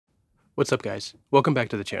What's up, guys? Welcome back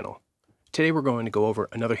to the channel. Today we're going to go over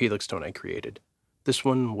another Helix tone I created. This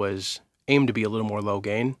one was aimed to be a little more low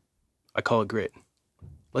gain. I call it Grit.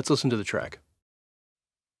 Let's listen to the track.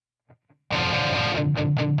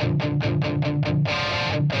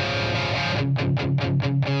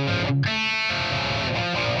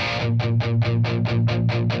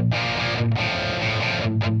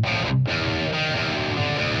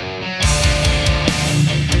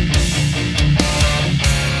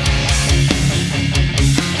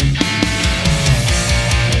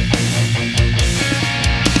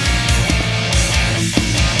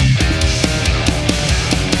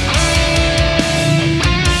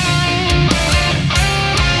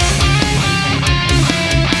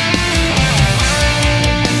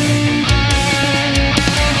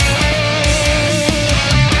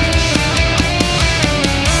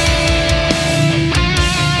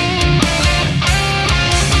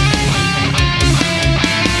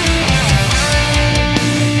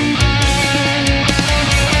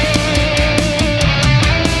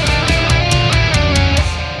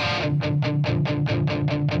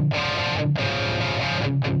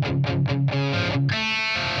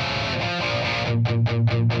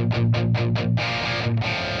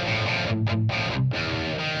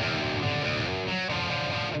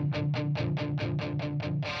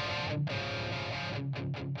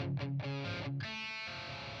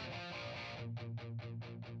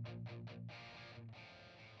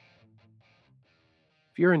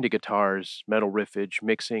 If you're into guitars, metal riffage,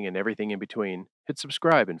 mixing, and everything in between, hit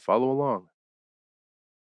subscribe and follow along.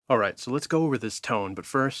 Alright, so let's go over this tone, but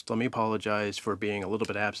first, let me apologize for being a little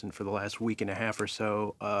bit absent for the last week and a half or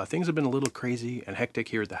so. Things have been a little crazy and hectic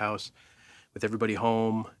here at the house with everybody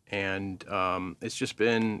home, and it's just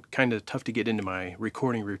been kind of tough to get into my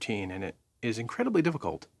recording routine, and it is incredibly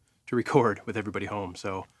difficult to record with everybody home,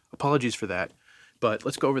 so apologies for that. But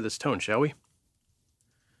let's go over this tone, shall we?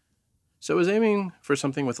 So I was aiming for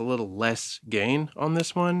something with a little less gain on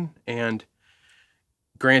this one, and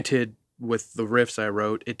granted, with the riffs I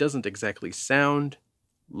wrote, it doesn't exactly sound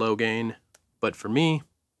low gain, but for me,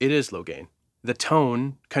 it is low gain. The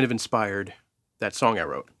tone kind of inspired that song I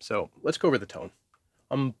wrote. So let's go over the tone.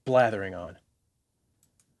 I'm blathering on.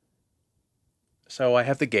 So I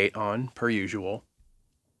have the gate on, per usual.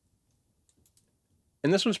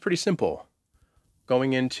 And this one's pretty simple.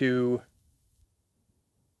 Going into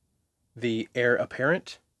the air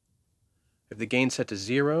apparent, I have the gain set to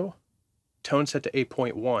 0, tone set to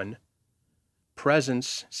 8.1,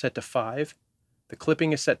 presence set to 5, the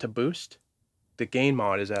clipping is set to boost, the gain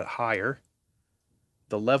mod is at higher,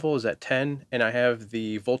 the level is at 10, and I have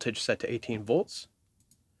the voltage set to 18 volts.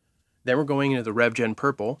 Then we're going into the REVV GEN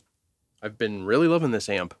Purple. I've been really loving this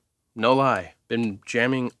amp, no lie. Been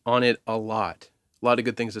jamming on it a lot. A lot of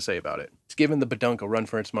good things to say about it. It's given the badunk a run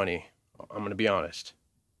for its money, I'm going to be honest.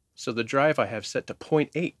 So the drive I have set to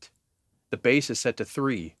 0.8, the bass is set to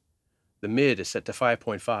 3, the mid is set to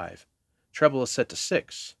 5.5, treble is set to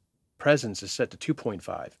 6, presence is set to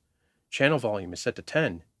 2.5, channel volume is set to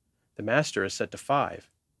 10, the master is set to 5,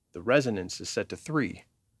 the resonance is set to 3,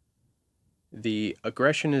 the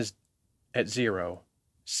aggression is at 0,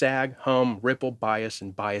 sag, hum, ripple, bias,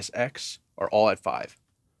 and bias X are all at 5.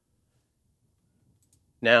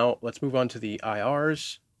 Now let's move on to the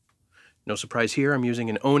IRs. No surprise here, I'm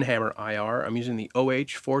using an Ownhammer IR. I'm using the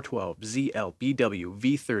OH412ZL BW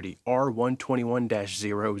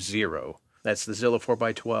V30R121-00. That's the Zilla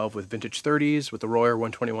 4x12 with vintage 30s with the Royer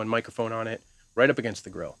 121 microphone on it, right up against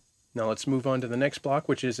the grill. Now let's move on to the next block,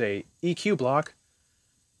 which is a EQ block.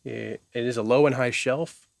 It is a low and high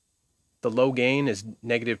shelf. The low gain is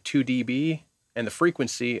 -2 dB, and the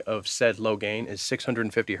frequency of said low gain is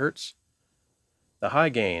 650 Hertz. The high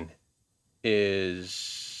gain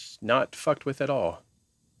is not fucked with at all.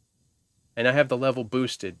 And I have the level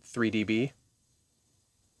boosted 3 dB.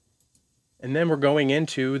 And then we're going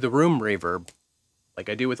into the room reverb, like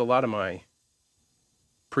I do with a lot of my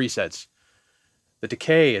presets. The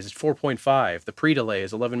decay is 4.5, the pre-delay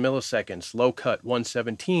is 11 milliseconds, low cut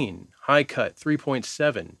 117, high cut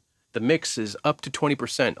 3.7. The mix is up to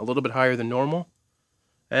 20%, a little bit higher than normal.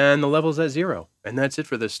 And the level's at 0. And that's it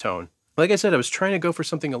for this tone. Like I said, I was trying to go for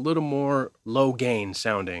something a little more low gain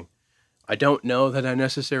sounding. I don't know that I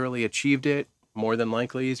necessarily achieved it. More than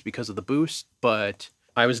likely is because of the boost, but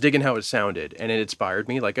I was digging how it sounded, and it inspired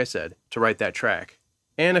me, like I said, to write that track.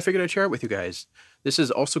 And I figured I'd share it with you guys. This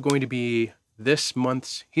is also going to be this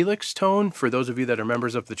month's Helix tone for those of you that are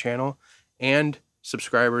members of the channel and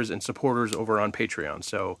subscribers and supporters over on Patreon.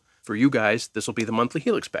 So for you guys, this will be the monthly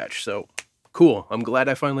Helix patch. So cool. I'm glad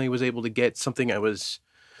I finally was able to get something I was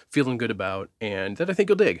feeling good about and that I think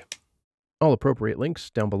you'll dig. All appropriate links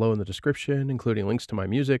down below in the description, including links to my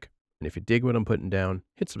music. And if you dig what I'm putting down,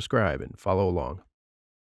 hit subscribe and follow along.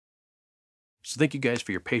 So thank you guys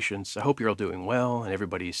for your patience. I hope you're all doing well and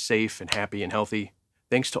everybody's safe and happy and healthy.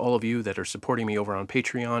 Thanks to all of you that are supporting me over on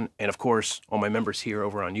Patreon, and of course, all my members here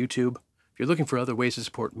over on YouTube. If you're looking for other ways to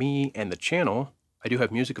support me and the channel, I do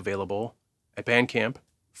have music available at Bandcamp,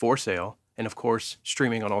 for sale, and of course,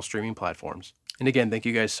 streaming on all streaming platforms. And again, thank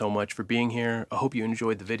you guys so much for being here. I hope you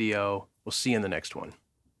enjoyed the video. We'll see you in the next one.